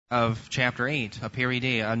of chapter 8, a peride,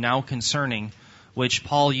 a now concerning, which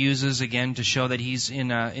Paul uses again to show that he's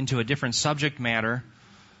into a different subject matter.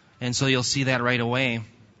 And so you'll see that right away.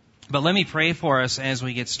 But let me pray for us as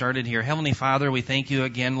we get started here. Heavenly Father, we thank you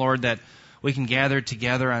again, Lord, that we can gather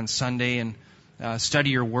together on Sunday and study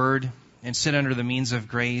your word and sit under the means of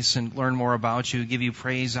grace and learn more about you, give you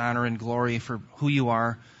praise, honor, and glory for who you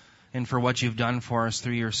are and for what you've done for us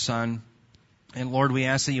through your Son. And Lord, we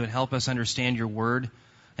ask that you would help us understand your word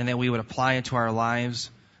and that we would apply it to our lives,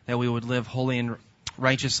 that we would live holy and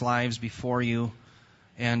righteous lives before you.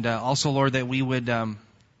 And also, Lord, that we would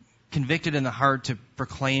convicted in the heart to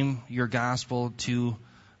proclaim your gospel to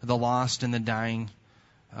the lost and the dying,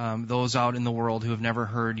 those out in the world who have never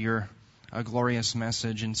heard your glorious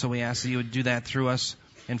message. And so we ask that you would do that through us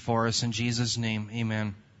and for us. In Jesus' name,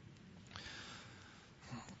 amen.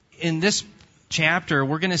 In this chapter,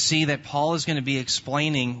 we're going to see that Paul is going to be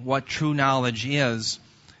explaining what true knowledge is.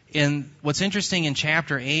 And what's interesting in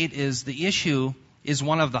chapter 8 is the issue is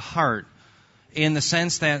one of the heart, in the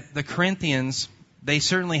sense that the Corinthians, they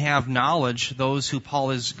certainly have knowledge, those who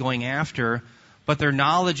Paul is going after, but their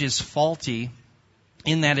knowledge is faulty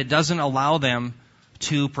in that it doesn't allow them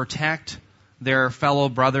to protect their fellow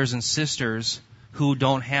brothers and sisters who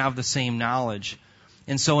don't have the same knowledge.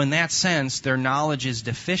 And so in that sense, their knowledge is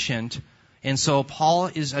deficient. And so Paul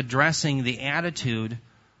is addressing the attitude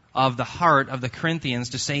of the heart of the Corinthians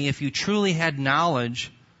to say, if you truly had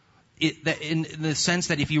knowledge, in the sense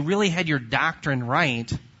that if you really had your doctrine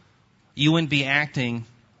right, you wouldn't be acting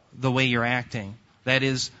the way you're acting. That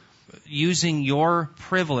is, using your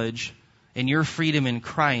privilege and your freedom in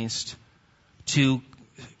Christ to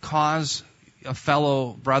cause a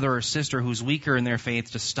fellow brother or sister who's weaker in their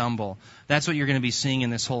faith to stumble. That's what you're going to be seeing in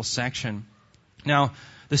this whole section. Now,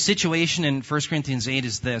 the situation in 1 Corinthians 8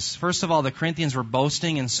 is this. First of all, the Corinthians were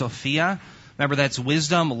boasting in Sophia. Remember, that's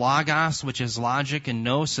wisdom, logos, which is logic, and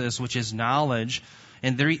gnosis, which is knowledge.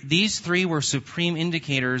 And these three were supreme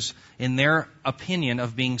indicators in their opinion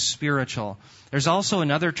of being spiritual. There's also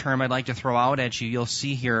another term I'd like to throw out at you, you'll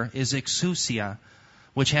see here, is exousia,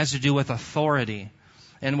 which has to do with authority.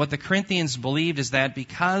 And what the Corinthians believed is that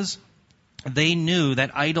because they knew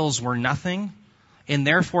that idols were nothing, and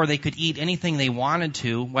therefore they could eat anything they wanted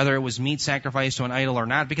to, whether it was meat sacrificed to an idol or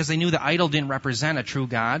not, because they knew the idol didn't represent a true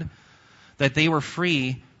God, that they were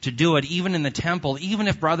free to do it even in the temple, even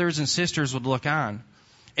if brothers and sisters would look on.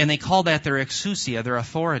 And they call that their exousia, their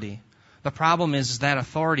authority. The problem is that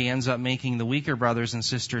authority ends up making the weaker brothers and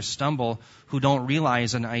sisters stumble who don't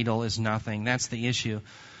realize an idol is nothing. That's the issue.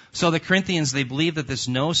 So the Corinthians, they believed that this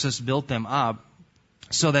gnosis built them up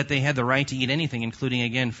so that they had the right to eat anything, including,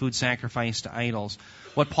 again, food sacrificed to idols.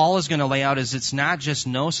 What Paul is going to lay out is it's not just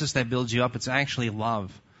gnosis that builds you up, it's actually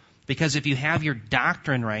love. Because if you have your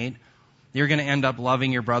doctrine right, you're going to end up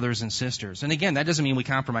loving your brothers and sisters. And again, that doesn't mean we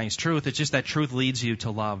compromise truth. It's just that truth leads you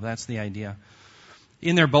to love. That's the idea.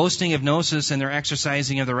 In their boasting of gnosis and their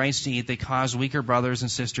exercising of the rights to eat, they cause weaker brothers and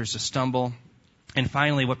sisters to stumble. And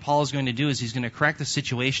finally, what Paul is going to do is he's going to correct the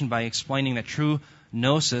situation by explaining that true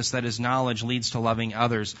gnosis, that is knowledge, leads to loving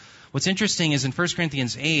others. What's interesting is in 1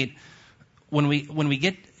 Corinthians 8, when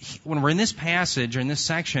we're in this passage or in this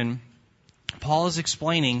section, Paul is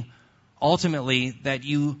explaining ultimately that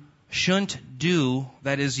you shouldn't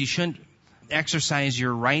exercise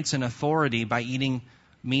your rights and authority by eating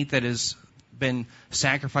meat that has been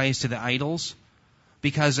sacrificed to the idols,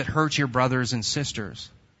 because it hurts your brothers and sisters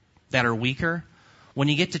that are weaker. When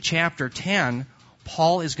you get to chapter 10,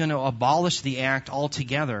 Paul is going to abolish the act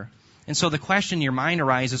altogether. And so the question in your mind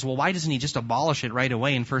arises, well, why doesn't he just abolish it right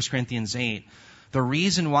away in 1 Corinthians 8? The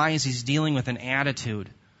reason why is he's dealing with an attitude.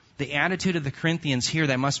 The attitude of the Corinthians here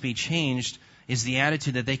that must be changed is the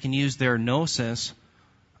attitude that they can use their gnosis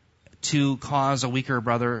to cause a weaker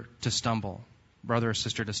brother or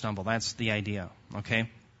sister to stumble. That's the idea, okay?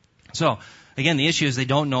 So, again, the issue is they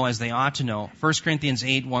don't know as they ought to know. 1 Corinthians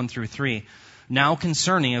 8, 1 through 3. Now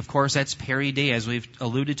concerning, of course, that's peride, as we've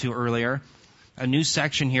alluded to earlier. A new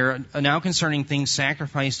section here. Now concerning things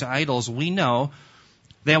sacrificed to idols, we know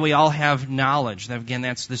that we all have knowledge. Again,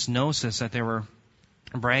 that's this gnosis that they were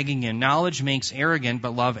bragging in. Knowledge makes arrogant,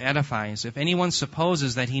 but love edifies. If anyone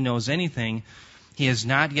supposes that he knows anything, he has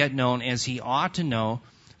not yet known as he ought to know.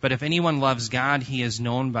 But if anyone loves God, he is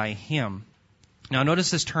known by him. Now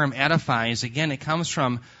notice this term edifies. Again, it comes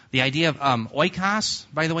from the idea of oikos,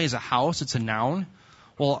 by the way, is a house. It's a noun.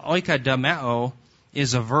 Well, oikodameo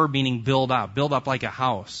is a verb meaning build up like a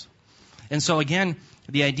house. And so again,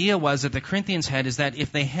 the idea was that the Corinthians had is that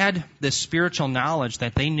if they had this spiritual knowledge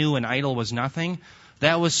that they knew an idol was nothing,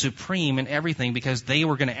 that was supreme in everything because they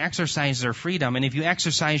were going to exercise their freedom. And if you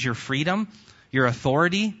exercise your freedom, your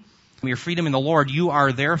authority, your freedom in the Lord, you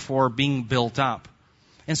are therefore being built up.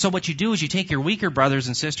 And so what you do is you take your weaker brothers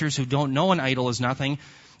and sisters who don't know an idol is nothing,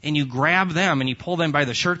 and you grab them and you pull them by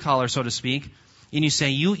the shirt collar, so to speak, and you say,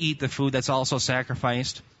 you eat the food that's also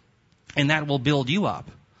sacrificed, and that will build you up.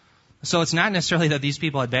 So it's not necessarily that these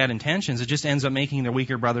people had bad intentions. It just ends up making their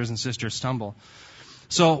weaker brothers and sisters stumble.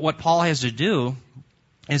 So what Paul has to do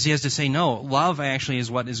is he has to say, no, love actually is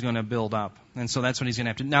what is going to build up. And so that's what he's going to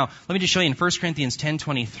have to do. Now, let me just show you in 1 Corinthians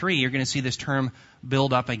 10:23, you're going to see this term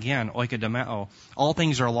build up again, oikodomeo. All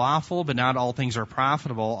things are lawful, but not all things are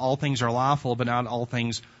profitable. All things are lawful, but not all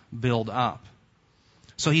things build up.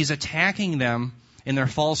 So he's attacking them in their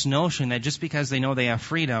false notion that just because they know they have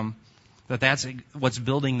freedom, that's what's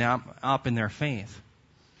building them up in their faith.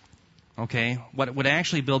 Okay? What would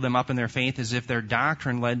actually build them up in their faith is if their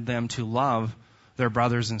doctrine led them to love their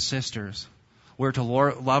brothers and sisters. We're to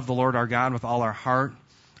love the Lord our God with all our heart,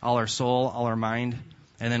 all our soul, all our mind,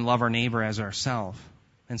 and then love our neighbor as ourselves.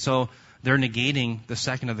 And so they're negating the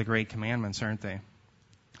second of the great commandments, aren't they?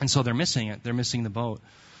 And so they're missing it. They're missing the boat.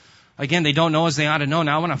 Again, they don't know as they ought to know.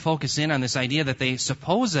 Now I want to focus in on this idea that they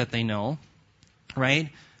suppose that they know, right?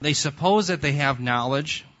 They suppose that they have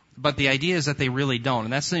knowledge, but the idea is that they really don't.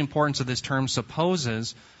 And that's the importance of this term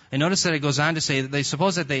supposes. And notice that it goes on to say that they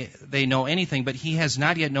suppose that they know anything, but he has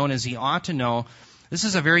not yet known as he ought to know. This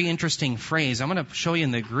is a very interesting phrase. I'm going to show you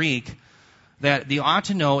in the Greek that the ought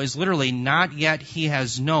to know is literally not yet he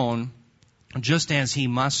has known, just as he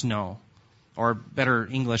must know. Or better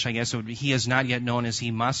English, I guess, it would be he has not yet known as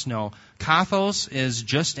he must know. Kathos is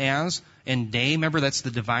just as, and de, remember that's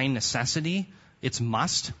the divine necessity. It's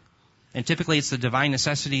must. And typically it's the divine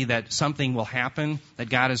necessity that something will happen that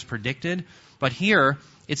God has predicted. But here,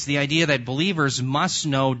 it's the idea that believers must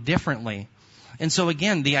know differently. And so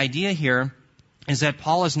again, the idea here is that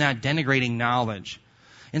Paul is not denigrating knowledge.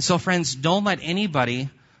 And so friends, don't let anybody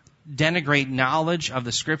denigrate knowledge of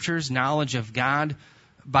the Scriptures, knowledge of God,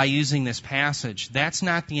 by using this passage. That's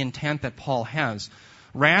not the intent that Paul has.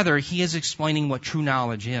 Rather, he is explaining what true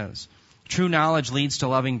knowledge is. True knowledge leads to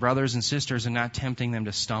loving brothers and sisters and not tempting them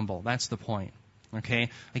to stumble. That's the point. Okay?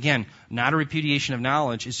 Again, not a repudiation of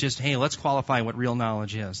knowledge. It's just, hey, let's qualify what real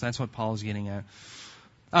knowledge is. That's what Paul is getting at.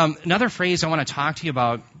 Another phrase I want to talk to you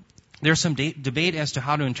about, there's some debate as to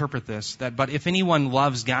how to interpret this, but if anyone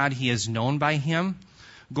loves God, he is known by him.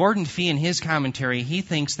 Gordon Fee, in his commentary, he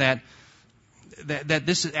thinks that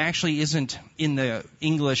this actually isn't in the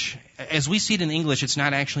English. As we see it in English, it's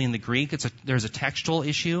not actually in the Greek. There's a textual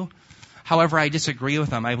issue. However, I disagree with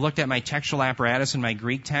them. I've looked at my textual apparatus in my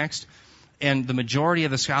Greek text, and the majority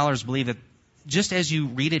of the scholars believe that just as you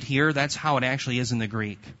read it here, that's how it actually is in the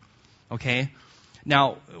Greek. Okay?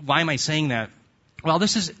 Now, why am I saying that? Well,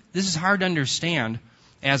 this is hard to understand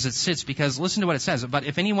as it sits, because listen to what it says. But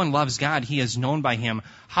if anyone loves God, he is known by him.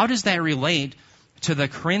 How does that relate to the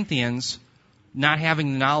Corinthians not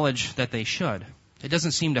having the knowledge that they should? It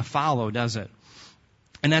doesn't seem to follow, does it?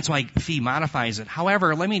 And that's why Fee modifies it.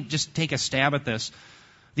 However, let me just take a stab at this.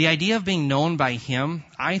 The idea of being known by him,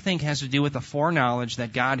 I think, has to do with the foreknowledge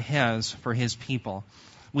that God has for his people.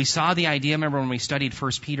 We saw the idea, remember when we studied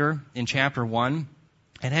 1 Peter in chapter 1?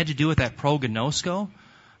 It had to do with that prognosko.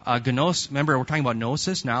 Remember, we're talking about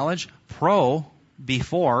gnosis, knowledge.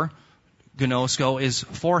 Before, gnosko is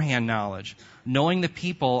forehand knowledge. Knowing the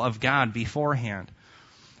people of God beforehand.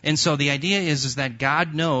 And so the idea is that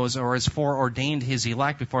God knows or has foreordained his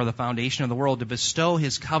elect before the foundation of the world to bestow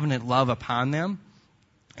his covenant love upon them.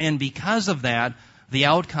 And because of that, the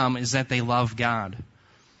outcome is that they love God.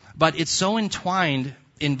 But it's so entwined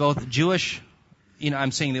in both Jewish,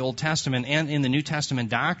 I'm saying the Old Testament and in the New Testament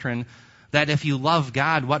doctrine, that if you love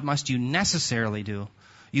God, what must you necessarily do?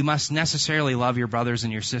 You must necessarily love your brothers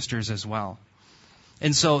and your sisters as well.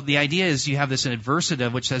 And so the idea is you have this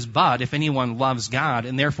adversative which says, but if anyone loves God,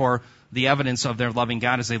 and therefore the evidence of their loving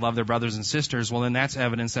God is they love their brothers and sisters, well then that's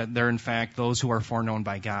evidence that they're in fact those who are foreknown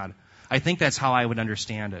by God. I think that's how I would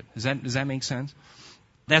understand it. Does that make sense?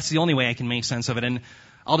 That's the only way I can make sense of it. And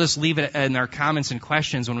I'll just leave it in our comments and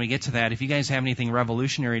questions when we get to that. If you guys have anything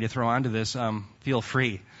revolutionary to throw onto this, feel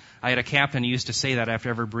free. I had a captain who used to say that after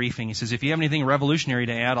every briefing. He says, if you have anything revolutionary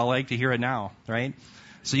to add, I'd like to hear it now, right?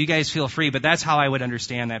 So you guys feel free, but that's how I would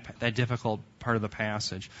understand that difficult part of the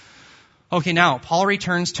passage. Okay, now, Paul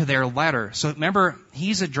returns to their letter. So remember,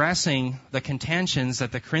 he's addressing the contentions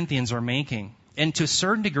that the Corinthians are making. And to a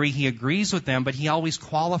certain degree, he agrees with them, but he always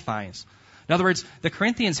qualifies. In other words, the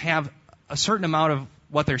Corinthians have a certain amount of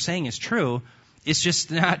what they're saying is true. It's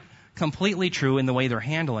just not completely true in the way they're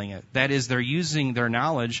handling it. That is, they're using their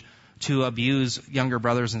knowledge to abuse younger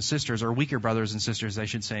brothers and sisters, or weaker brothers and sisters, I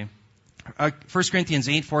should say. 1 Corinthians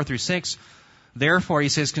 8, 4 through 6, Therefore, he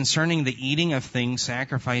says, concerning the eating of things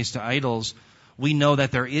sacrificed to idols, we know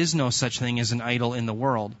that there is no such thing as an idol in the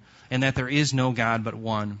world, and that there is no God but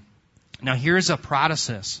one. Now here's a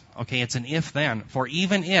protasis. Okay, it's an if-then. For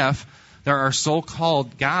even if there are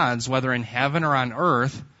so-called gods, whether in heaven or on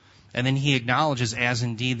earth, and then he acknowledges, as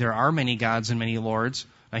indeed there are many gods and many lords.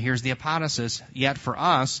 Now here's the apodosis. Yet for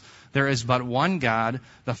us, there is but one God,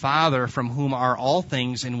 the Father, from whom are all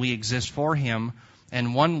things, and we exist for him,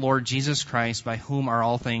 and one Lord Jesus Christ, by whom are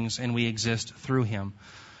all things, and we exist through him.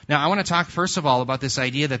 Now I want to talk first of all about this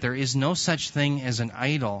idea that there is no such thing as an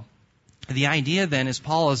idol. The idea then is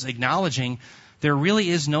Paul is acknowledging there really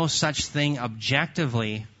is no such thing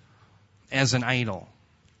objectively as an idol.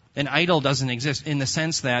 An idol doesn't exist in the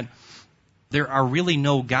sense that there are really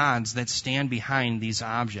no gods that stand behind these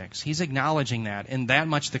objects. He's acknowledging that, and that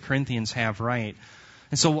much the Corinthians have right.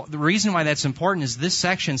 And so the reason why that's important is this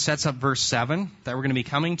section sets up verse 7 that we're going to be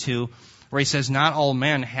coming to, where he says, not all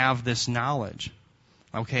men have this knowledge.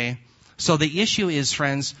 Okay? So the issue is,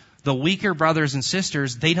 friends, the weaker brothers and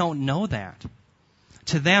sisters, they don't know that.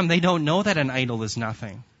 To them, they don't know that an idol is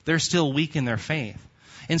nothing. They're still weak in their faith.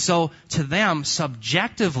 And so to them,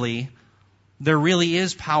 subjectively, there really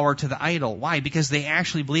is power to the idol. Why? Because they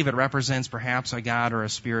actually believe it represents perhaps a god or a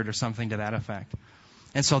spirit or something to that effect.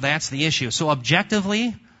 And so that's the issue. So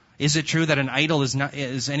objectively, is it true that an idol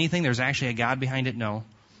is anything? There's actually a god behind it? No.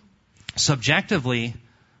 Subjectively,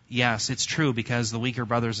 yes, it's true because the weaker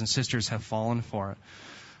brothers and sisters have fallen for it.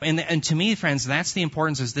 And to me, friends, that's the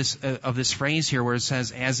importance of this phrase here where it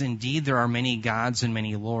says, as indeed there are many gods and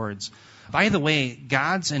many lords. By the way,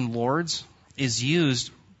 gods and lords is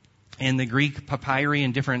used in the Greek papyri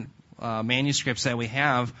and different manuscripts that we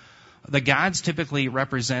have. The gods typically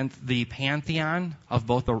represent the pantheon of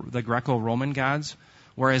both the Greco-Roman gods,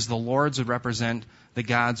 whereas the lords would represent the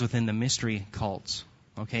gods within the mystery cults.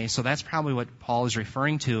 Okay, so that's probably what Paul is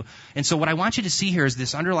referring to. And so what I want you to see here is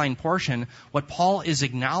this underlined portion. What Paul is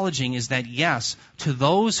acknowledging is that, yes, to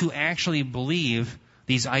those who actually believe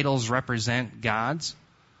these idols represent gods,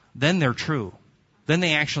 then they're true. Then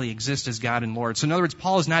they actually exist as God and Lord. So in other words,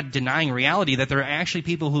 Paul is not denying reality that there are actually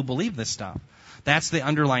people who believe this stuff. That's the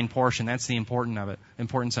underlying portion. That's the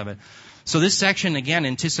importance of it. So this section, again,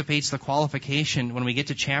 anticipates the qualification when we get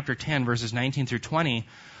to chapter 10, verses 19 through 20,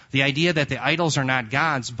 the idea that the idols are not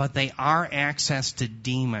gods, but they are access to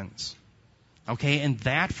demons. Okay? And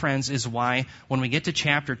that, friends, is why when we get to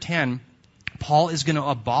chapter 10, Paul is going to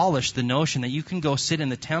abolish the notion that you can go sit in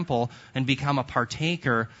the temple and become a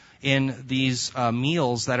partaker in these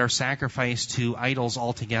meals that are sacrificed to idols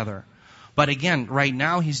altogether. But again, right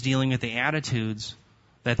now he's dealing with the attitudes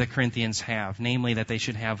that the Corinthians have, namely that they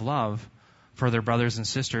should have love for their brothers and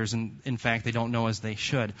sisters, and in fact they don't know as they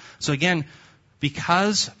should. So again,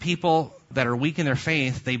 because people that are weak in their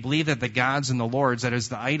faith, they believe that the gods and the lords, that is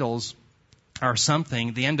the idols, are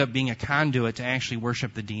something, they end up being a conduit to actually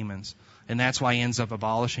worship the demons. And that's why he ends up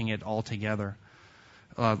abolishing it altogether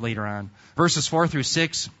later on. Verses 4 through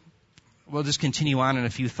 6, we'll just continue on in a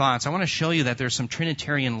few thoughts. I want to show you that there's some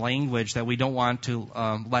Trinitarian language that we don't want to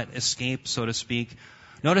let escape, so to speak.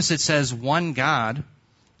 Notice it says one God.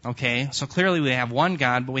 Okay, so clearly we have one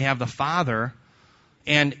God, but we have the Father.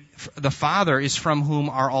 And the Father is from whom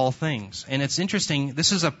are all things. And it's interesting,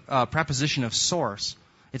 this is a preposition of source.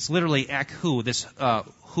 It's literally ek hu. This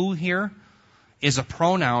who here is a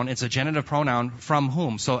pronoun, it's a genitive pronoun, from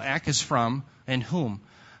whom. So ek is from, and whom.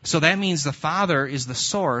 So that means the Father is the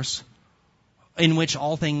source in which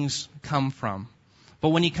all things come from. But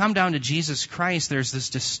when you come down to Jesus Christ, there's this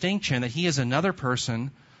distinction that He is another person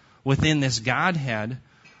within this Godhead,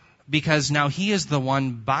 because now He is the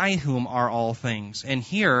one by whom are all things. And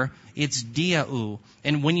here, it's diau.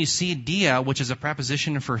 And when you see dia, which is a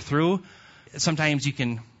preposition for through, sometimes you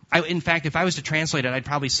can... in fact, if I was to translate it, I'd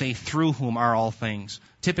probably say through whom are all things.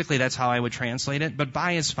 Typically, that's how I would translate it, but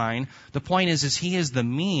by is fine. The point is He is the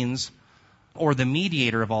means or the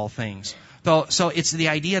mediator of all things. So it's the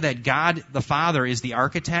idea that God, the Father, is the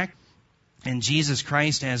architect, and Jesus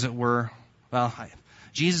Christ, as it were, well,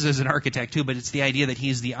 Jesus is an architect too, but it's the idea that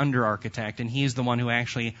He's the under-architect, and He's the one who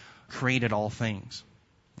actually created all things.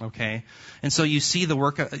 Okay? And so you see the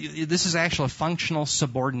work of, this is actually a functional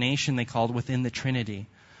subordination, they called, within the Trinity.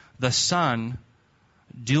 The Son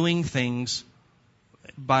doing things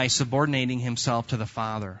by subordinating Himself to the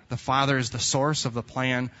Father. The Father is the source of the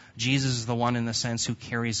plan. Jesus is the one, in the sense, who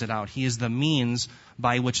carries it out. He is the means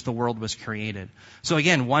by which the world was created. So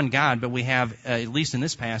again, one God, but we have, at least in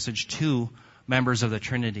this passage, two members of the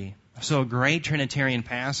Trinity. So a great Trinitarian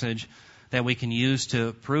passage that we can use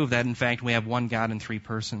to prove that, in fact, we have one God in three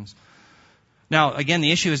persons. Now, again,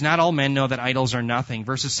 the issue is not all men know that idols are nothing.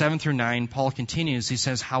 Verses 7 through 9, Paul continues. He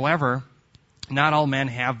says, however, not all men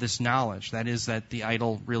have this knowledge. That is, that the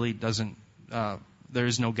idol really doesn't, there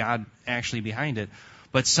is no God actually behind it.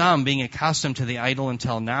 But some, being accustomed to the idol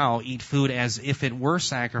until now, eat food as if it were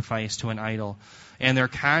sacrificed to an idol, and their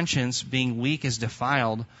conscience, being weak, is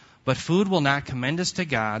defiled. But food will not commend us to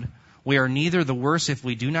God. We are neither the worse if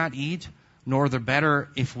we do not eat, nor the better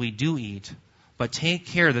if we do eat. But take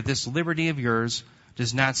care that this liberty of yours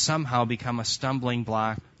does not somehow become a stumbling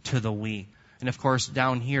block to the weak. And of course,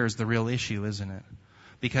 down here is the real issue, isn't it?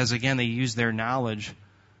 Because again, they use their knowledge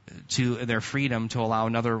to their freedom to allow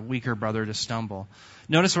another weaker brother to stumble.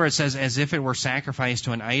 Notice where it says, as if it were sacrificed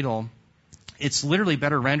to an idol. It's literally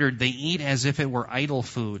better rendered, they eat as if it were idol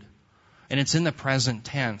food. And it's in the present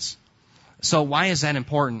tense. So why is that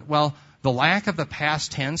important? Well, the lack of the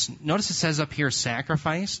past tense, notice it says up here,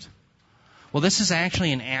 sacrificed. Well, this is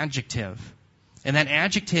actually an adjective. And that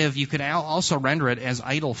adjective, you could also render it as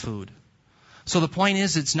idol food. So the point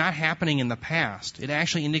is, it's not happening in the past. It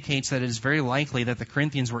actually indicates that it is very likely that the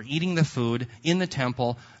Corinthians were eating the food in the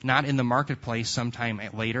temple, not in the marketplace sometime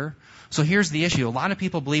later. So here's the issue. A lot of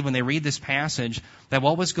people believe when they read this passage that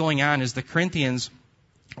what was going on is the Corinthians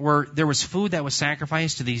there was food that was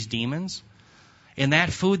sacrificed to these demons, and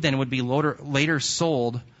that food then would be later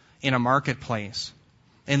sold in a marketplace.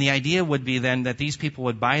 And the idea would be then that these people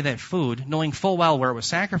would buy that food, knowing full well where it was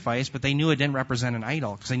sacrificed, but they knew it didn't represent an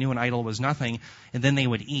idol, because they knew an idol was nothing, and then they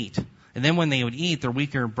would eat. And then when they would eat, their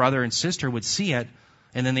weaker brother and sister would see it,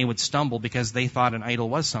 and then they would stumble because they thought an idol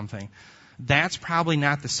was something. That's probably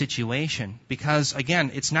not the situation, because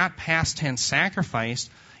again, it's not past tense sacrificed,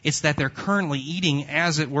 it's that they're currently eating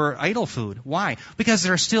as it were idol food. Why? Because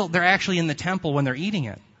they're actually in the temple when they're eating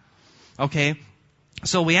it. Okay?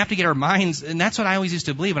 So we have to get our minds, and that's what I always used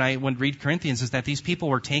to believe when I would read Corinthians, is that these people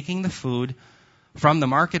were taking the food from the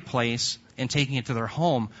marketplace and taking it to their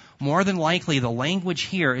home. More than likely, the language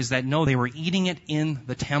here is that no, they were eating it in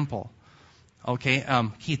the temple. Okay,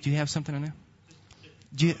 Keith, do you have something on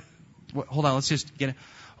there? Hold on, let's just get it.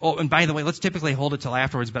 Oh, and by the way, let's typically hold it till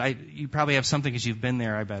afterwards, but you probably have something because you've been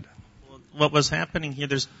there, I bet. Well, what was happening here,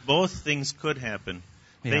 both things could happen.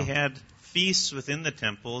 Yeah. They had feasts within the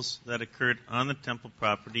temples that occurred on the temple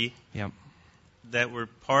property. Yep. That were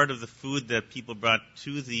part of the food that people brought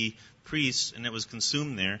to the priests, and it was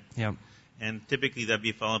consumed there. Yep. And typically that'd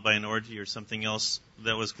be followed by an orgy or something else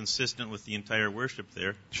that was consistent with the entire worship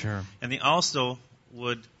there. Sure. And they also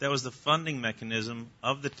that was the funding mechanism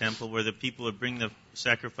of the temple, where the people would bring the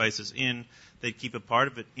sacrifices in, they'd keep a part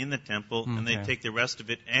of it in the temple, and they'd take the rest of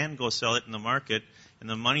it and go sell it in the market, and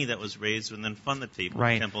the money that was raised would then fund the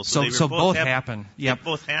temple. So both happened. Yep. They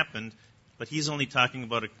both happened, but he's only talking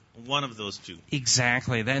about one of those two.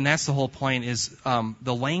 Exactly. And that's the whole point, is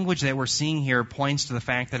the language that we're seeing here points to the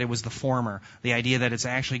fact that it was the former, the idea that it's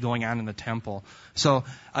actually going on in the temple. So,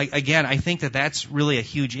 again, I think that that's really a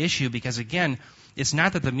huge issue, because, again, it's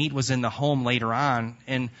not that the meat was in the home later on,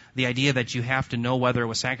 and the idea that you have to know whether it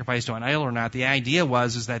was sacrificed to an idol or not. The idea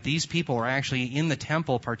is that these people were actually in the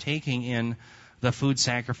temple partaking in the food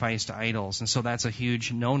sacrificed to idols. And so that's a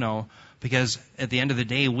huge no-no, because at the end of the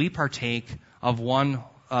day, we partake of one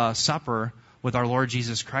supper with our Lord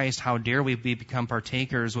Jesus Christ. How dare we become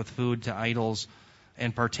partakers with food to idols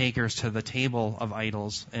and partakers to the table of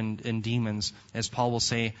idols and demons, as Paul will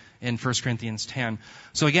say in 1 Corinthians 10.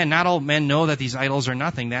 So again, not all men know that these idols are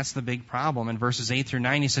nothing. That's the big problem. In verses 8 through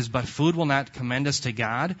 9, he says, but food will not commend us to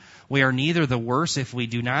God. We are neither the worse if we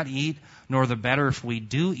do not eat, nor the better if we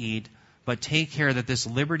do eat. But take care that this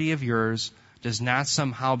liberty of yours does not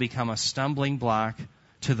somehow become a stumbling block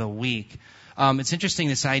to the weak. It's interesting,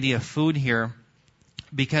 this idea of food here,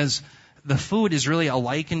 because the food is really a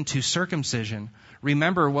liken to circumcision.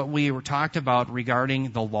 Remember what we were talked about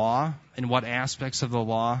regarding the law and what aspects of the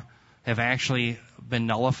law have actually been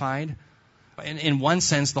nullified. In one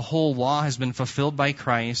sense, the whole law has been fulfilled by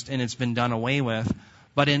Christ and it's been done away with.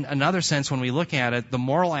 But in another sense, when we look at it, the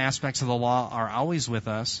moral aspects of the law are always with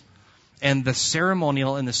us, and the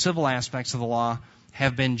ceremonial and the civil aspects of the law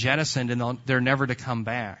have been jettisoned, and they're never to come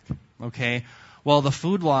back. Okay? Well, the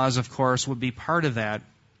food laws, of course, would be part of that.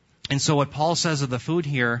 And so what Paul says of the food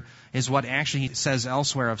here is what actually he says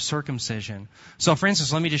elsewhere of circumcision. So, for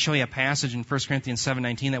instance, let me just show you a passage in 1 Corinthians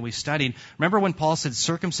 7:19 that we studied. Remember when Paul said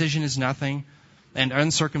circumcision is nothing and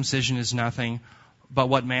uncircumcision is nothing, but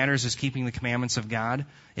what matters is keeping the commandments of God?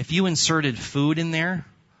 If you inserted food in there,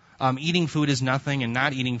 eating food is nothing and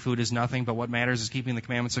not eating food is nothing, but what matters is keeping the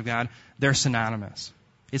commandments of God, they're synonymous.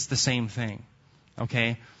 It's the same thing.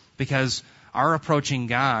 Okay? Because our approaching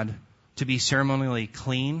God to be ceremonially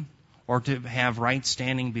clean or to have right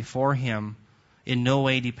standing before Him in no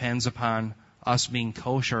way depends upon us being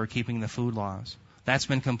kosher or keeping the food laws. That's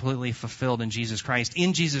been completely fulfilled in Jesus Christ.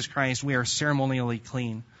 In Jesus Christ, we are ceremonially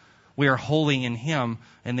clean. We are holy in Him,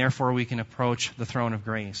 and therefore we can approach the throne of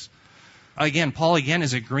grace. Again, Paul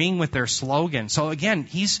is agreeing with their slogan. So again,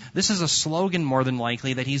 this is a slogan more than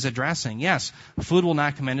likely that he's addressing. Yes, food will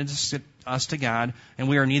not commend us to God, and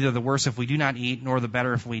we are neither the worse if we do not eat, nor the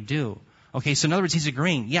better if we do. Okay, so in other words, he's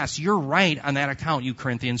agreeing. Yes, you're right on that account, you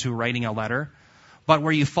Corinthians who are writing a letter. But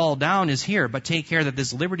where you fall down is here. But take care that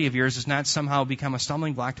this liberty of yours does not somehow become a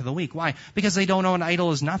stumbling block to the weak. Why? Because they don't know an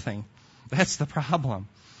idol is nothing. That's the problem.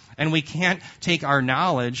 And we can't take our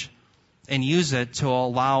knowledge and use it to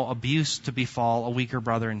allow abuse to befall a weaker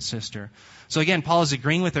brother and sister. So again, Paul is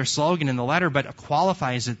agreeing with their slogan in the letter, but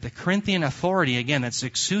qualifies it. The Corinthian authority, again, that's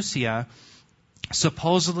exousia,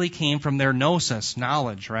 supposedly came from their gnosis,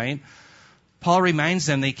 knowledge, right? Paul reminds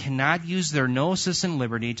them they cannot use their gnosis and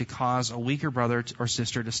liberty to cause a weaker brother or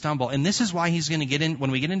sister to stumble. And this is why he's going to get in,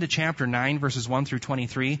 when we get into chapter 9, verses 1 through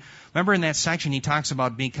 23, remember in that section he talks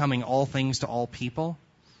about becoming all things to all people,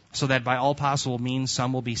 so that by all possible means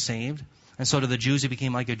some will be saved. And so to the Jews he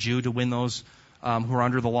became like a Jew to win those who are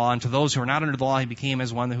under the law. And to those who are not under the law he became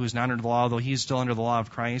as one who is not under the law, though he is still under the law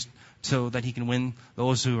of Christ, so that he can win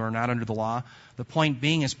those who are not under the law. The point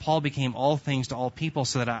being is Paul became all things to all people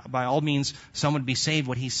so that by all means some would be saved.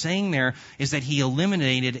 What he's saying there is that he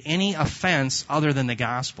eliminated any offense other than the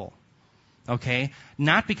gospel. Okay?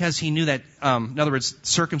 Not because he knew that, in other words,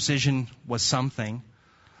 circumcision was something,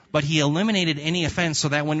 but he eliminated any offense so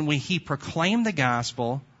that when he proclaimed the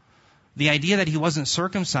gospel, the idea that he wasn't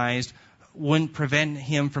circumcised wouldn't prevent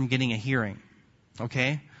him from getting a hearing.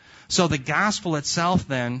 Okay? So the gospel itself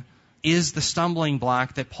then is the stumbling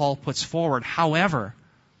block that Paul puts forward. However,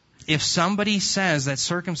 if somebody says that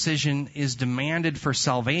circumcision is demanded for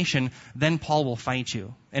salvation, then Paul will fight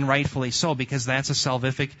you. And rightfully so, because that's a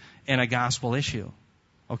salvific and a gospel issue.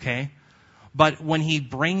 Okay? But when he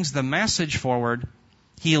brings the message forward,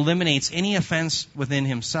 he eliminates any offense within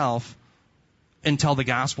himself until the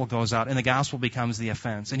gospel goes out, and the gospel becomes the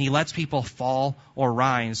offense. And he lets people fall or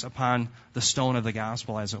rise upon the stone of the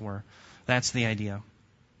gospel, as it were. That's the idea.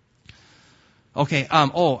 Okay, I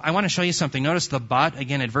want to show you something. Notice the but,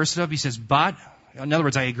 again, adversative. He says, but, in other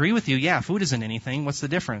words, I agree with you. Yeah, food isn't anything. What's the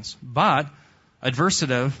difference? But,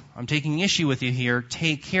 adversative, I'm taking issue with you here.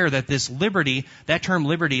 Take care that this liberty, that term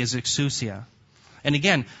liberty is exousia. And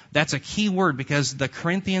again, that's a key word because the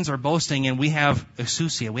Corinthians are boasting and we have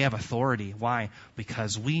exousia, we have authority. Why?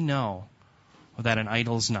 Because we know that an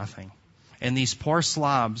idol is nothing. And these poor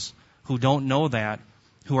slobs who don't know that,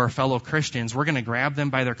 who are fellow Christians, we're going to grab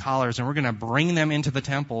them by their collars and we're going to bring them into the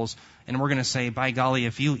temples and we're going to say, by golly,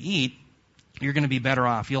 if you eat, you're going to be better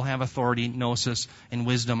off. You'll have authority, gnosis, and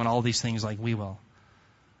wisdom and all these things like we will.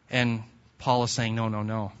 And Paul is saying,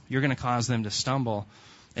 no. You're going to cause them to stumble.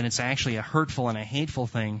 And it's actually a hurtful and a hateful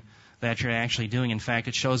thing that you're actually doing. In fact,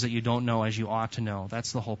 it shows that you don't know as you ought to know.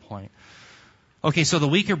 That's the whole point. Okay, so the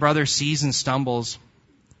weaker brother sees and stumbles.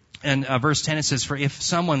 And verse 10, it says, for if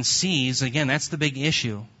someone sees, again, that's the big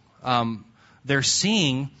issue. They're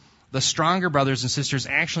seeing the stronger brothers and sisters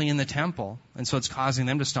actually in the temple. And so it's causing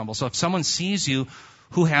them to stumble. So if someone sees you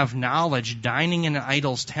who have knowledge dining in an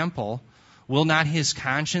idol's temple, will not his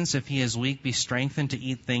conscience, if he is weak, be strengthened to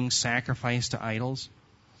eat things sacrificed to idols?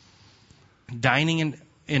 Dining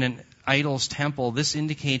in an idol's temple, this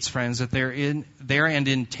indicates, friends, that there and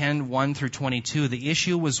in 10:1 through 22, the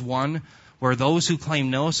issue was one where those who claim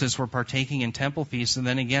gnosis were partaking in temple feasts, and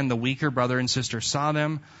then again the weaker brother and sister saw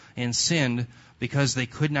them and sinned because they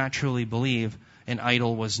could not truly believe an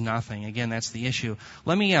idol was nothing. Again, that's the issue.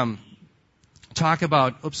 Let me talk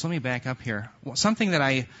about, let me back up here. Something that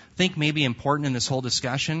I think may be important in this whole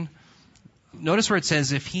discussion. Notice where it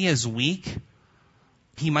says, if he is weak,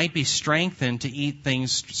 he might be strengthened to eat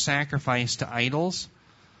things sacrificed to idols.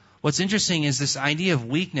 What's interesting is this idea of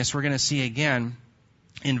weakness we're going to see again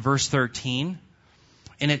in verse 13.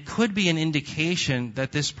 And it could be an indication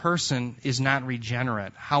that this person is not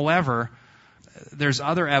regenerate. However, there's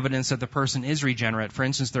other evidence that the person is regenerate. For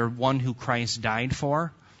instance, they're one who Christ died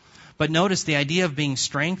for. But notice the idea of being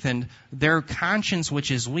strengthened, their conscience, which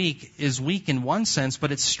is weak in one sense,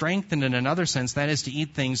 but it's strengthened in another sense. That is to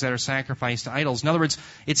eat things that are sacrificed to idols. In other words,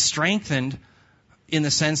 it's strengthened in the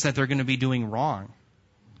sense that they're going to be doing wrong.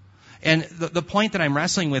 And the point that I'm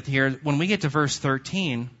wrestling with here, when we get to verse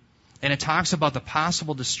 13, and it talks about the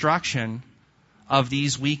possible destruction of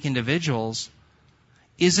these weak individuals,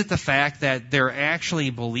 is it the fact that they're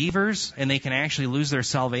actually believers and they can actually lose their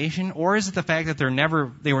salvation? Or is it the fact that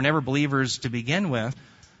they were never believers to begin with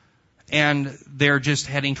and they're just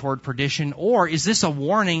heading toward perdition? Or is this a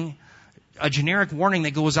warning a generic warning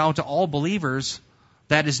that goes out to all believers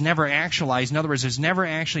that is never actualized. In other words, there's never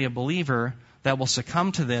actually a believer that will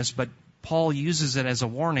succumb to this, but Paul uses it as a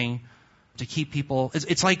warning to keep people.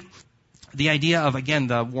 It's like the idea of, again,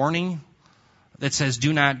 the warning that says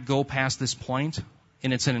do not go past this point,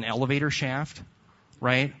 and it's in an elevator shaft,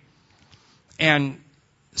 right? And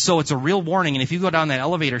so it's a real warning, and if you go down that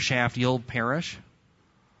elevator shaft, you'll perish.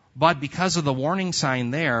 But because of the warning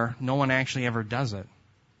sign there, no one actually ever does it.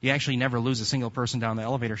 You actually never lose a single person down the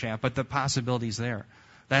elevator shaft, but the possibility's there.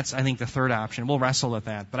 That's, I think, the third option. We'll wrestle with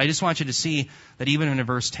that. But I just want you to see that even in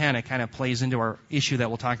verse 10, it kind of plays into our issue that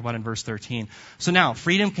we'll talk about in verse 13. So now,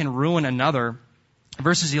 freedom can ruin another.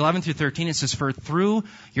 Verses 11 through 13, it says, "For through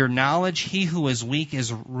your knowledge he who is weak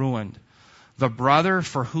is ruined, the brother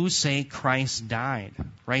for whose sake Christ died."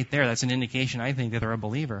 Right there, that's an indication, I think, that they're a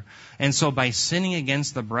believer. "And so by sinning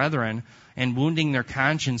against the brethren and wounding their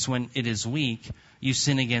conscience when it is weak, you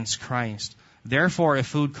sin against Christ. Therefore, if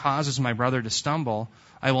food causes my brother to stumble,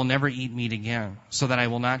 I will never eat meat again, so that I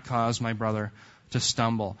will not cause my brother to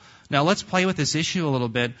stumble." Now, let's play with this issue a little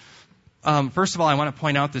bit. First of all, I want to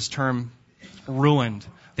point out this term, ruined.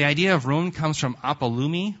 The idea of ruined comes from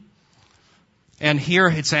apolumi, and here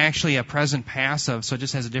it's actually a present passive, so it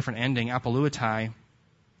just has a different ending, apoluitai.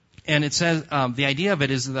 And it says, the idea of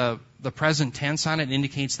it is the present tense on it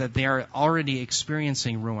indicates that they are already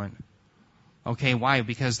experiencing ruin. Okay, why?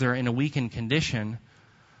 Because they're in a weakened condition.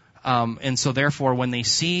 And so therefore, when they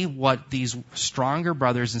see what these stronger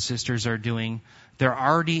brothers and sisters are doing, they're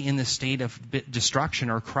already in the state of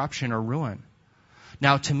destruction or corruption or ruin.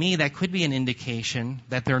 Now, to me, that could be an indication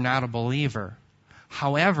that they're not a believer.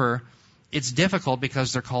 However, it's difficult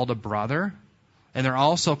because they're called a brother, and they're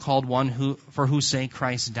also called one for whose sake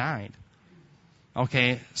Christ died.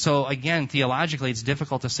 Okay, so again, theologically, it's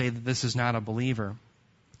difficult to say that this is not a believer.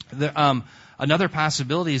 Another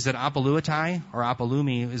possibility is that apoluitai, or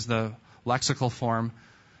apolumi is the lexical form.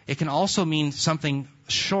 It can also mean something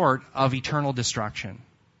short of eternal destruction.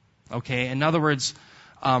 Okay, in other words,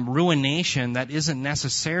 ruination that isn't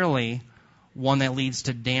necessarily one that leads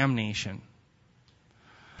to damnation.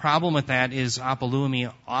 Problem with that is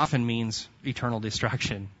apolumi often means eternal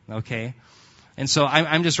destruction. Okay, and so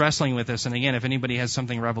I'm just wrestling with this. And again, if anybody has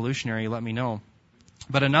something revolutionary, let me know.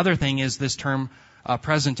 But another thing is this term,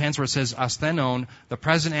 present tense, where it says asthenon, the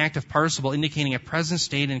present active participle indicating a present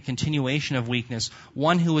state and continuation of weakness,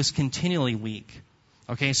 one who is continually weak.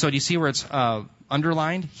 Okay, so do you see where it's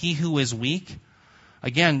underlined? He who is weak.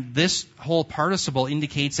 Again, this whole participle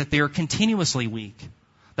indicates that they are continuously weak,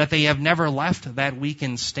 that they have never left that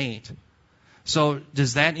weakened state. So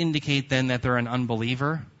does that indicate then that they're an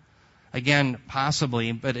unbeliever? Again,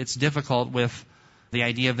 possibly, but it's difficult with the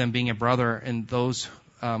idea of them being a brother and those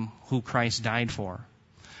who Christ died for.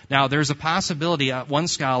 Now, there's a possibility, one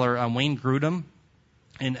scholar, Wayne Grudem,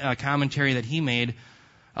 in a commentary that he made,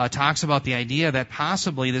 talks about the idea that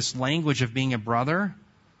possibly this language of being a brother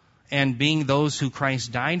and being those who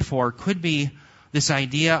Christ died for could be this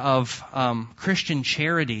idea of Christian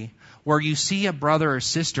charity, where you see a brother or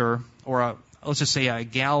sister, or let's just say a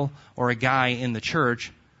gal or a guy in the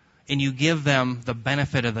church, and you give them the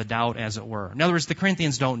benefit of the doubt, as it were. In other words, the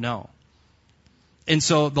Corinthians don't know. And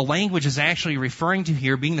so the language is actually referring to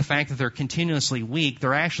here, being the fact that they're continuously weak,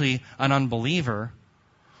 they're actually an unbeliever.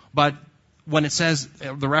 But when it says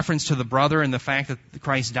the reference to the brother and the fact that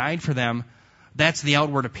Christ died for them, that's the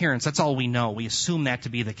outward appearance. That's all we know. We assume that to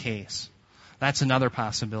be the case. That's another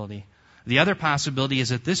possibility. The other possibility is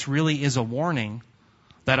that this really is a warning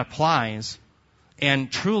that applies,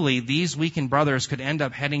 and truly these weakened brothers could end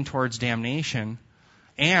up heading towards damnation,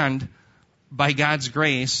 and by God's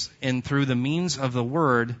grace and through the means of the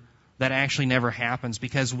Word, that actually never happens,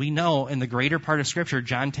 because we know in the greater part of Scripture,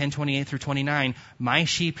 John 10:28 through 29, my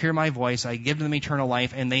sheep hear my voice, I give them eternal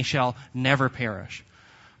life, and they shall never perish.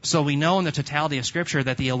 So we know in the totality of Scripture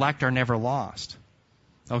that the elect are never lost.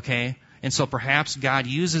 Okay? And so perhaps God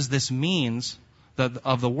uses this means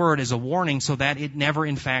of the Word as a warning so that it never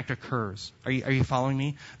in fact occurs. Are you following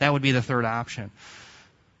me? That would be the third option.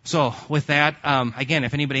 So with that, again,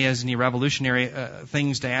 if anybody has any revolutionary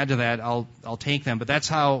things to add to that, I'll take them. But that's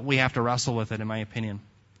how we have to wrestle with it, in my opinion.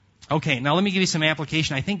 Okay, now let me give you some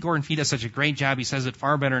application. I think Gordon Fee does such a great job. He says it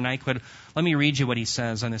far better than I could. Let me read you what he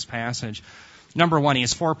says on this passage. Number one, he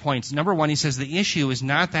has 4 points. Number one, he says the issue is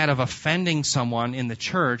not that of offending someone in the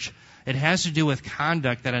church. It has to do with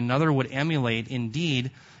conduct that another would emulate. Indeed,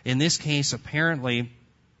 in this case, apparently,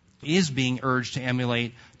 is being urged to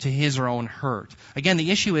emulate to his or own hurt. Again, the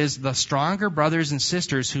issue is the stronger brothers and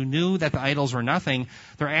sisters who knew that the idols were nothing,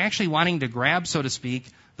 they're actually wanting to grab, so to speak,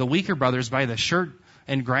 the weaker brothers by the shirt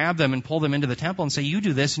and grab them and pull them into the temple and say, you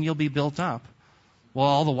do this and you'll be built up. Well,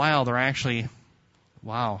 all the while they're actually,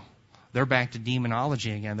 they're back to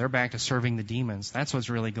demonology again. They're back to serving the demons. That's what's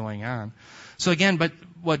really going on. So again, but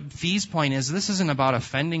what Fee's point is, this isn't about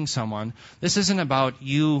offending someone. This isn't about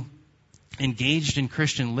you engaged in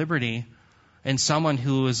Christian liberty and someone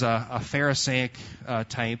who is a Pharisaic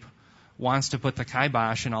type wants to put the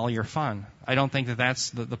kibosh in all your fun. I don't think that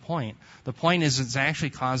that's the point. The point is it's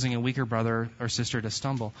actually causing a weaker brother or sister to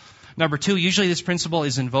stumble. Number two, usually this principle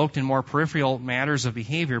is invoked in more peripheral matters of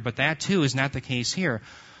behavior, but that too is not the case here.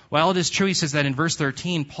 While it is true, he says that in verse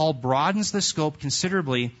 13, Paul broadens the scope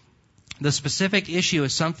considerably. The specific issue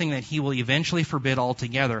is something that he will eventually forbid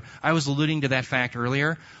altogether. I was alluding to that fact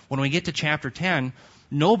earlier. When we get to chapter 10,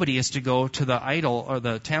 nobody is to go to the idol or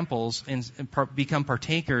the temples and become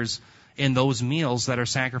partakers in those meals that are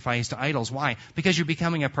sacrificed to idols. Why? Because you're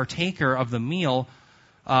becoming a partaker of the meal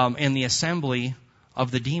and the assembly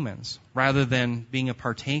of the demons, rather than being a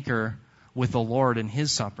partaker with the Lord in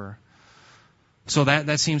His supper. So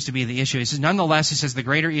that seems to be the issue. He says, nonetheless, he says the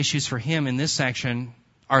greater issues for him in this section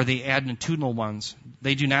are the attitudinal ones.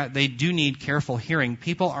 They do need careful hearing.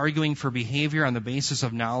 People arguing for behavior on the basis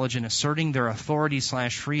of knowledge and asserting their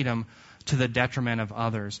authority/freedom to the detriment of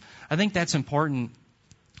others. I think that's important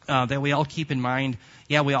that we all keep in mind.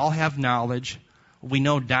 Yeah, we all have knowledge. We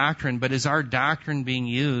know doctrine, but is our doctrine being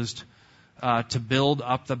used to build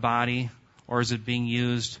up the body, or is it being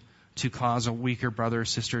used to cause a weaker brother or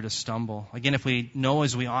sister to stumble? Again, if we know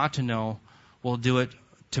as we ought to know, we'll do it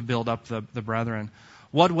to build up the brethren.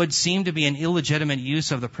 What would seem to be an illegitimate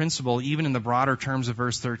use of the principle, even in the broader terms of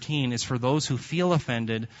verse 13, is for those who feel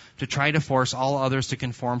offended to try to force all others to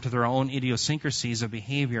conform to their own idiosyncrasies of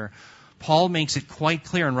behavior. Paul makes it quite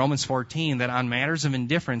clear in Romans 14 that on matters of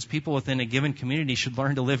indifference, people within a given community should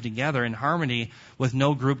learn to live together in harmony with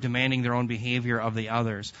no group demanding their own behavior of the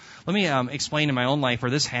others. Let me explain in my own life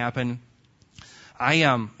where this happened.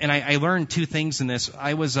 I learned two things in this.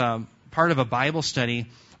 I was part of a Bible study.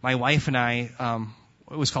 My wife and I,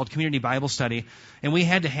 it was called Community Bible Study, and we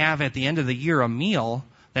had to have at the end of the year a meal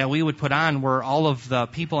that we would put on where all of the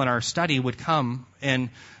people in our study would come. And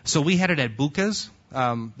so we had it at Buca's,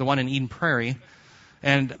 the one in Eden Prairie.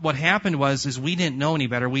 And what happened is we didn't know any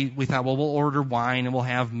better. We thought, well, we'll order wine and we'll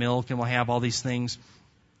have milk and we'll have all these things.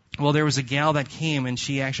 Well, there was a gal that came and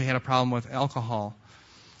she actually had a problem with alcohol.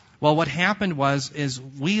 Well, what happened is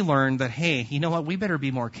we learned that, hey, you know what, we better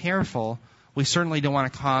be more careful. We certainly don't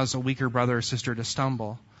want to cause a weaker brother or sister to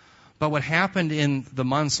stumble. But what happened in the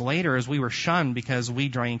months later is we were shunned because we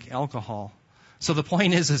drank alcohol. So the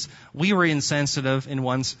point is we were insensitive in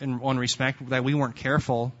one respect, that we weren't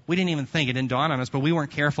careful. We didn't even think, it didn't dawn on us, but we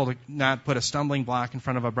weren't careful to not put a stumbling block in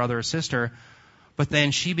front of a brother or sister. But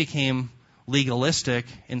then she became legalistic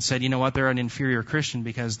and said, you know what, they're an inferior Christian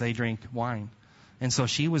because they drink wine. And so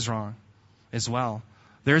she was wrong as well.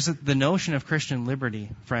 There's the notion of Christian liberty,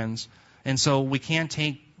 friends. And so we can't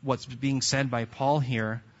take what's being said by Paul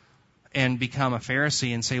here and become a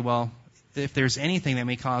Pharisee and say, well, if there's anything that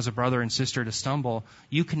may cause a brother and sister to stumble,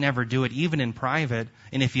 you can never do it, even in private,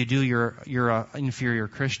 and if you do, you're an inferior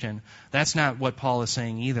Christian. That's not what Paul is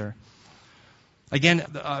saying either. Again,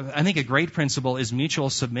 I think a great principle is mutual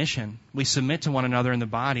submission. We submit to one another in the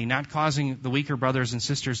body, not causing the weaker brothers and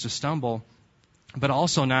sisters to stumble, but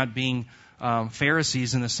also not being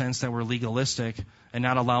Pharisees in the sense that we're legalistic and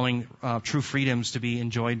not allowing true freedoms to be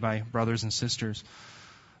enjoyed by brothers and sisters.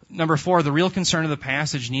 Number 4, the real concern of the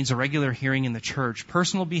passage needs a regular hearing in the church.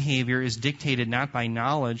 Personal behavior is dictated not by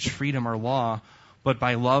knowledge, freedom, or law, but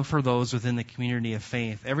by love for those within the community of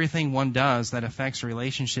faith. Everything one does that affects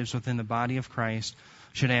relationships within the body of Christ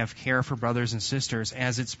should have care for brothers and sisters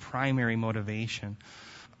as its primary motivation.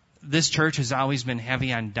 This church has always been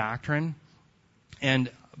heavy on doctrine,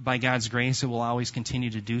 and by God's grace, it will always continue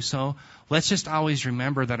to do so. Let's just always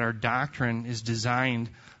remember that our doctrine is designed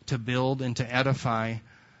to build and to edify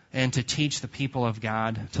and to teach the people of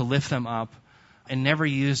God, to lift them up, and never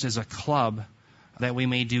used as a club that we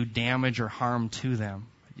may do damage or harm to them.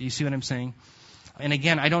 You see what I'm saying? And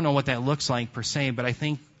again, I don't know what that looks like per se, but I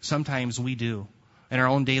think sometimes we do. In our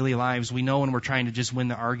own daily lives, we know when we're trying to just win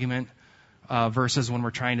the argument versus when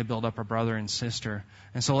we're trying to build up a brother and sister.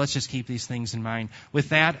 And so let's just keep these things in mind. With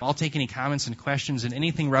that, I'll take any comments and questions and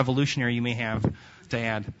anything revolutionary you may have to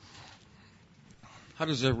add. How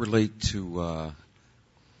does that relate to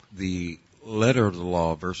the letter of the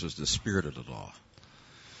law versus the spirit of the law?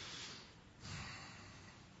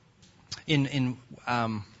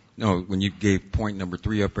 No, when you gave point number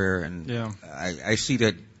 3 up there, and yeah. I see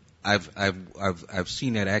that I've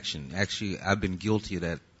seen that action. Actually, I've been guilty of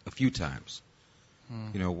that a few times.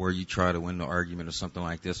 where you try to win the argument or something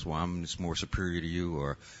like this. Well, I'm just more superior to you,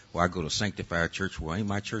 or well, I go to sanctified church. Well, ain't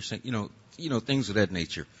my church, things of that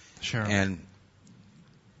nature. Sure. And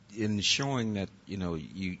in showing that,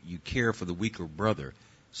 you care for the weaker brother,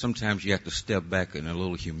 sometimes you have to step back in a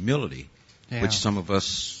little humility, which some of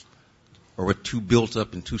us are too built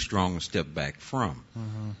up and too strong to step back from.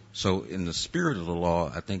 So in the spirit of the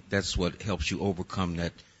law, I think that's what helps you overcome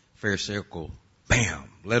that Pharisaical, bam,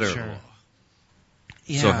 letter of the law.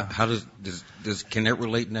 Yeah. So how does can that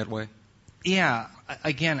relate in that way? Yeah.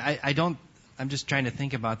 Again, I'm just trying to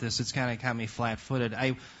think about this. It's kind of got me flat-footed.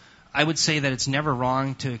 I would say that it's never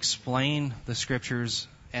wrong to explain the Scriptures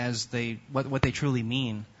as what they truly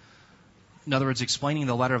mean. In other words, explaining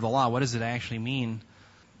the letter of the law, what does it actually mean?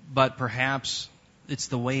 But perhaps it's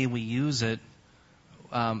the way we use it.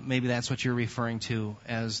 Maybe that's what you're referring to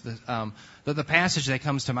as the passage that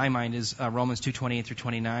comes to my mind is Romans 2:28 through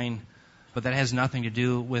 29, but that has nothing to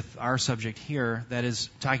do with our subject here. That is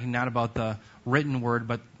talking not about the written word,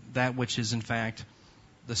 but that which is in fact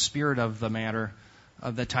the spirit of the matter,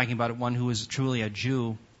 that talking about one who is truly a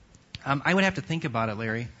Jew. I would have to think about it,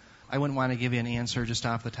 Larry. I wouldn't want to give you an answer just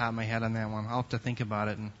off the top of my head on that one. I'll have to think about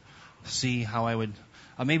it and see how I would.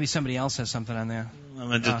 Maybe somebody else has something on that.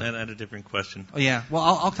 I had a different question. Oh yeah. Well,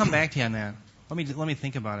 I'll come back to you on that. Let me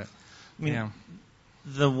think about it.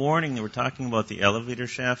 The warning that we're talking about, the elevator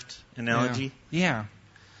shaft analogy. Yeah.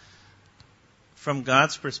 From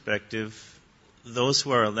God's perspective, those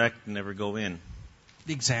who are elect never go in.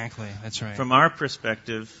 Exactly. That's right. From our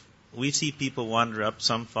perspective, we see people wander up,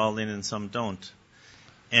 some fall in and some don't.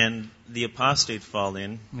 And the apostate fall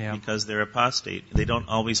in because they're apostate. They don't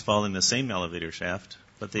always fall in the same elevator shaft,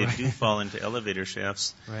 but they do fall into elevator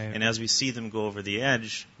shafts. Right. And as we see them go over the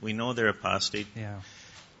edge, we know they're apostate. Yeah.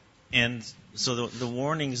 And so the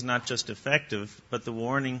warning is not just effective, but the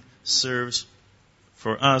warning serves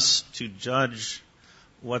for us to judge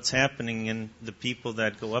what's happening in the people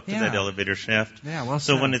that go up to that elevator shaft. Yeah, well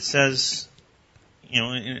so said. when it says,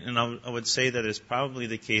 and I would say that it's probably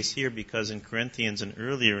the case here because in Corinthians and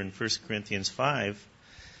earlier in 1 Corinthians 5,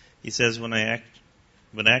 he says, when I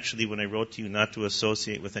wrote to you not to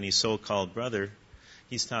associate with any so-called brother,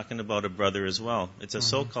 he's talking about a brother as well. It's a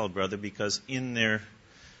so-called brother because in their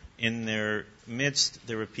midst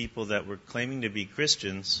there were people that were claiming to be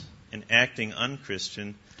Christians and acting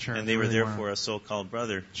unchristian, and they were therefore a so-called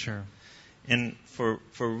brother. Sure. And for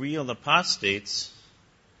real apostates,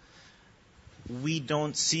 we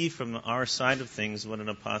don't see from our side of things what an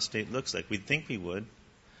apostate looks like. We'd think we would,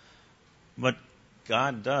 but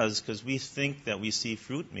God does, because we think that we see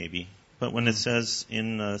fruit maybe. But when it says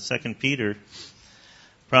in 2 Peter,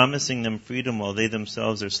 promising them freedom while they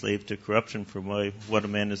themselves are slaves to corruption, for what a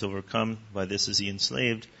man is overcome, by this is he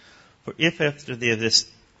enslaved. For if after they have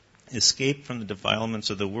escaped from the defilements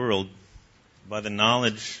of the world by the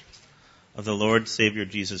knowledge of the Lord Savior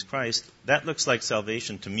Jesus Christ, that looks like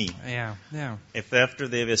salvation to me. Yeah. If after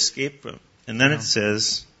they've escaped from, and then it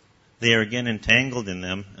says, they are again entangled in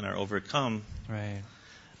them and are overcome. Right.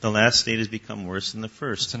 The last state has become worse than the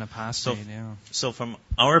first. It's an apostate, So from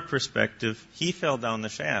our perspective, he fell down the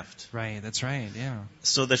shaft. Right, that's right, yeah.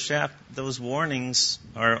 So the shaft, those warnings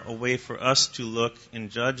are a way for us to look and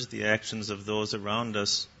judge the actions of those around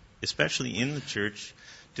us, especially in the church,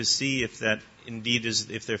 to see if that indeed is,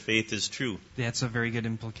 if their faith is true. That's a very good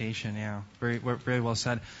implication, yeah. Very, very well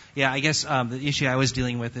said. Yeah, I guess the issue I was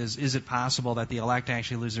dealing with is it possible that the elect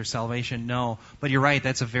actually lose their salvation? No. But you're right,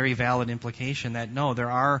 that's a very valid implication that no,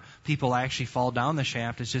 there are people actually fall down the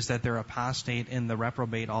shaft. It's just that they're apostate and the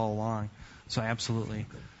reprobate all along. So absolutely.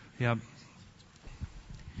 Yep.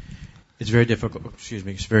 It's very difficult.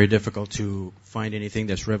 It's very difficult to find anything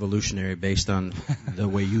that's revolutionary based on the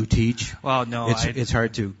way you teach. Well, no, it's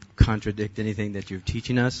hard to contradict anything that you're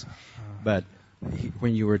teaching us. But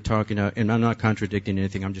when you were talking, and I'm not contradicting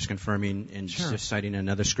anything. I'm just confirming and just citing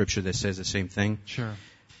another scripture that says the same thing. Sure.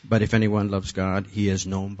 But if anyone loves God, he is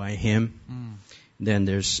known by Him. Then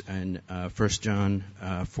there's in 1 John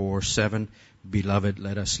 4:7. Beloved,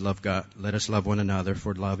 let us love God. Let us love one another,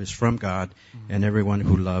 for love is from God, and everyone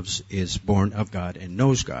who loves is born of God and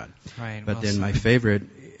knows God. Right. But then my favorite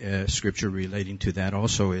scripture relating to that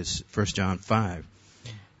also is 1 John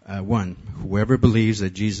 5:1. Whoever believes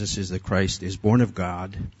that Jesus is the Christ is born of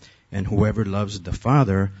God, and whoever loves the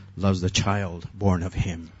Father loves the child born of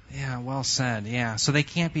Him. Yeah, well said. Yeah, so they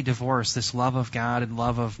can't be divorced. This love of God and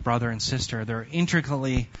love of brother and sister, they're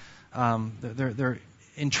intricately, they're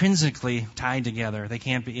intrinsically tied together. They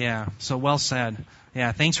can't be. Yeah. So well said.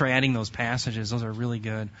 Yeah. Thanks for adding those passages. Those are really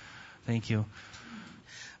good. Thank you.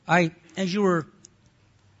 As you were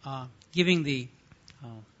giving the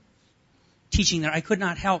teaching there, I could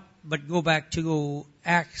not help but go back to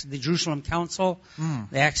Acts, the Jerusalem Council,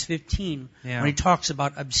 the Acts 15, when he talks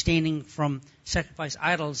about abstaining from sacrifice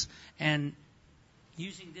idols. And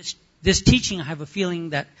using this teaching, I have a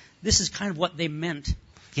feeling that this is kind of what they meant.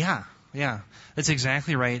 Yeah. That's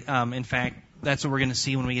exactly right. In fact, that's what we're going to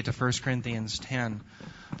see when we get to 1 Corinthians 10.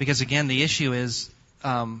 Because again, the issue is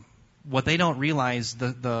what they don't realize,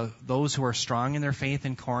 those who are strong in their faith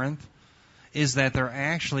in Corinth, is that they're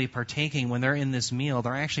actually partaking, when they're in this meal,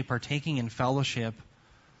 they're actually partaking in fellowship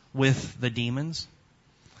with the demons.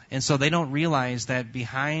 And so they don't realize that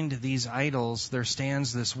behind these idols there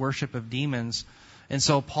stands this worship of demons. And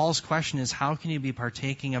so Paul's question is, how can you be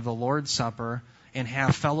partaking of the Lord's Supper and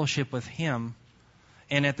have fellowship with Him,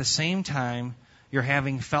 and at the same time you're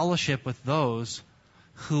having fellowship with those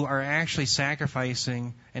who are actually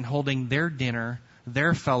sacrificing and holding their dinner,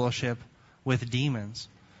 their fellowship with demons?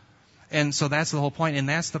 And so that's the whole point, and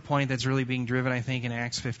that's the point that's really being driven, I think, in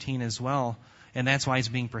Acts 15 as well, and that's why it's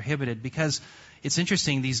being prohibited. Because it's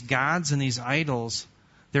interesting, these gods and these idols,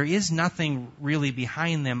 there is nothing really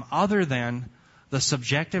behind them other than the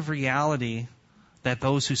subjective reality that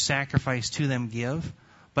those who sacrifice to them give.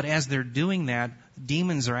 But as they're doing that,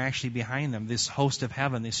 demons are actually behind them, this host of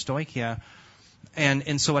heaven, this stoichia.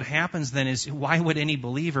 And so what happens then is, why would any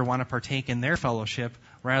believer want to partake in their fellowship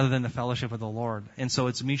rather than the fellowship of the Lord? And so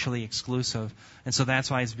it's mutually exclusive. And so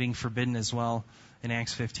that's why it's being forbidden as well in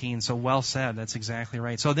Acts 15. So well said. That's exactly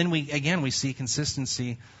right. So then we see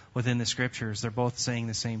consistency within the Scriptures. They're both saying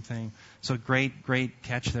the same thing. So great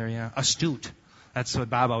catch there, yeah. Astute. That's what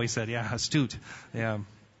Bob always said, yeah, astute. Yeah.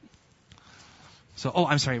 So,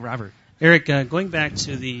 I'm sorry, Robert. Eric, going back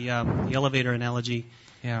to the elevator analogy,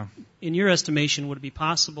 yeah. In your estimation, would it be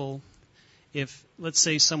possible if, let's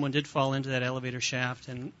say, someone did fall into that elevator shaft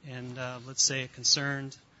and let's say a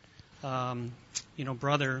concerned,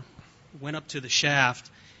 brother went up to the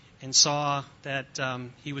shaft and saw that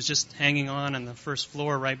he was just hanging on the first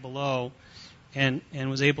floor right below and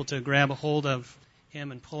was able to grab a hold of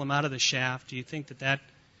him and pull him out of the shaft? Do you think that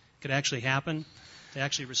could actually happen, to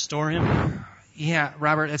actually restore him? Yeah,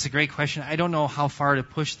 Robert, that's a great question. I don't know how far to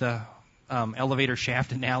push the elevator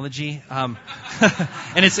shaft analogy, and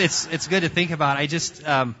it's good to think about. I just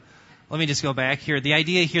let me just go back here. The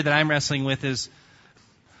idea here that I'm wrestling with is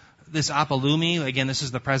this apolumi. Again, this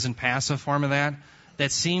is the present passive form of that.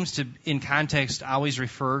 That seems to, in context, always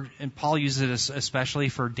refer, and Paul uses it especially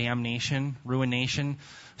for damnation, ruination.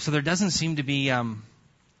 So there doesn't seem to be.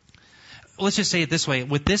 Let's just say it this way.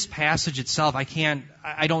 With this passage itself,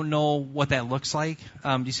 I don't know what that looks like.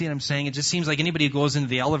 Do you see what I'm saying? It just seems like anybody who goes into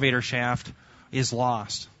the elevator shaft is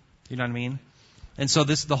lost. You know what I mean? And so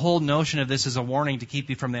the whole notion of this is a warning to keep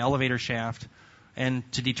you from the elevator shaft and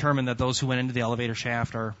to determine that those who went into the elevator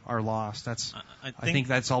shaft are lost. I think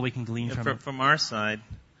that's all we can glean from it. From our side,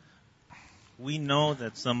 we know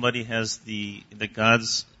that somebody has the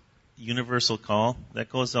God's universal call that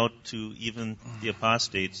goes out to even the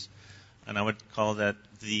apostates. And I would call that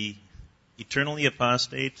the eternally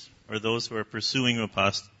apostate, or those who are pursuing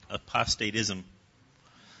apostatism.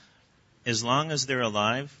 As long as they're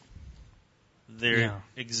alive, there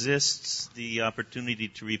exists the opportunity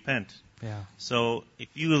to repent. Yeah. So if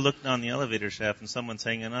you look down the elevator shaft and someone's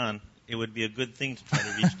hanging on, it would be a good thing to try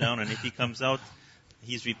to reach down. And if he comes out,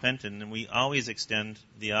 he's repentant. And we always extend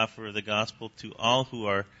the offer of the gospel to all who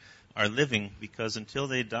are living, because until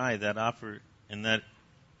they die, that offer and that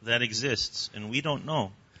exists, and we don't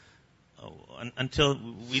know until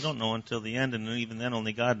the end, and even then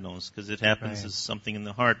only God knows, because it happens as something in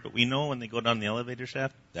the heart. But we know when they go down the elevator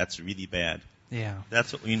shaft, that's really bad. Yeah,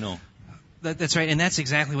 that's what we know. That's right, and that's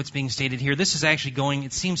exactly what's being stated here. This is actually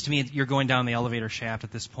it seems to me you're going down the elevator shaft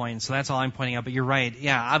at this point, so that's all I'm pointing out. But you're right.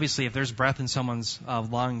 Yeah, obviously, if there's breath in someone's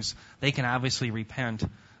lungs, they can obviously repent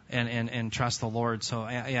and trust the Lord. So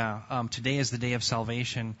today is the day of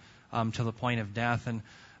salvation to the point of death. And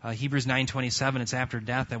Hebrews 9:27, it's after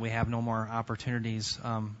death that we have no more opportunities.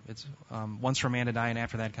 It's once for a man to die, and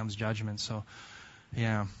after that comes judgment. So,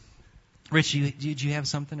 yeah. Rich, did you have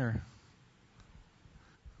something, or?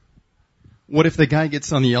 What if the guy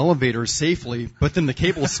gets on the elevator safely, but then the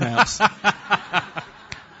cable snaps?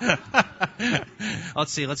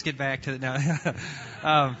 Let's see. Let's get back to it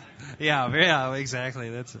now. Yeah, exactly.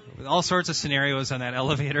 That's all sorts of scenarios on that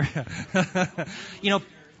elevator.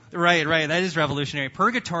 Right. That is revolutionary.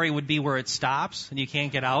 Purgatory would be where it stops and you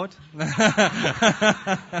can't get out.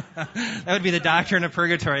 That would be the doctrine of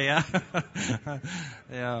purgatory. Yeah.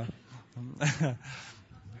 Yeah.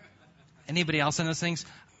 Anybody else on those things?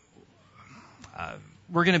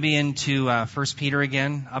 We're going to be into 1 Peter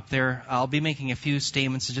again up there. I'll be making a few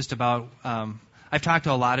statements just about I've talked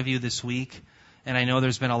to a lot of you this week, and I know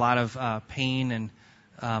there's been a lot of pain and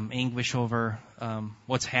anguish over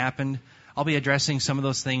what's happened. I'll be addressing some of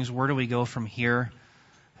those things. Where do we go from here?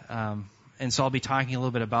 And so I'll be talking a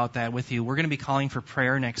little bit about that with you. We're going to be calling for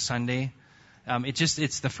prayer next Sunday.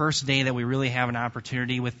 It's the first day that we really have an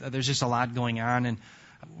opportunity with, there's just a lot going on, and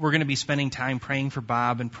we're going to be spending time praying for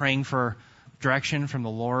Bob and praying for direction from the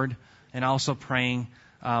Lord, and also praying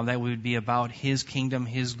that we would be about His kingdom,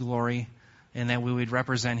 His glory, and that we would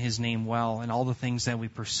represent His name well in all the things that we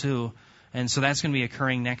pursue. And so that's going to be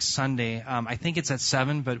occurring next Sunday. I think it's at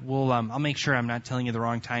 7, but I'll make sure I'm not telling you the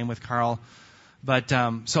wrong time with Carl. But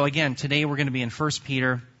so again, today we're going to be in 1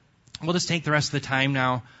 Peter. We'll just take the rest of the time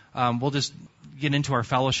now. We'll just get into our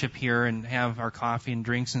fellowship here and have our coffee and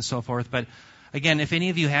drinks and so forth. But again, if any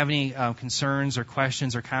of you have any concerns or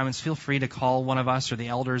questions or comments, feel free to call one of us or the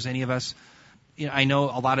elders, any of us. I know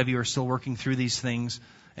a lot of you are still working through these things,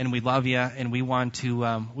 and we love you, and we want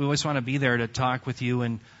to. We always want to be there to talk with you,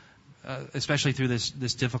 and especially through this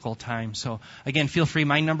difficult time. So again, feel free.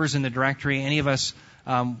 My number's in the directory. Any of us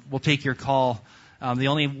will take your call. The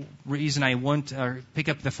only reason I won't pick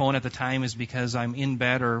up the phone at the time is because I'm in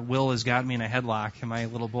bed, or Will has got me in a headlock, and my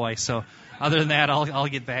little boy. So other than that, I'll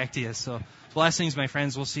get back to you. So blessings, my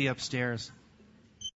friends. We'll see you upstairs.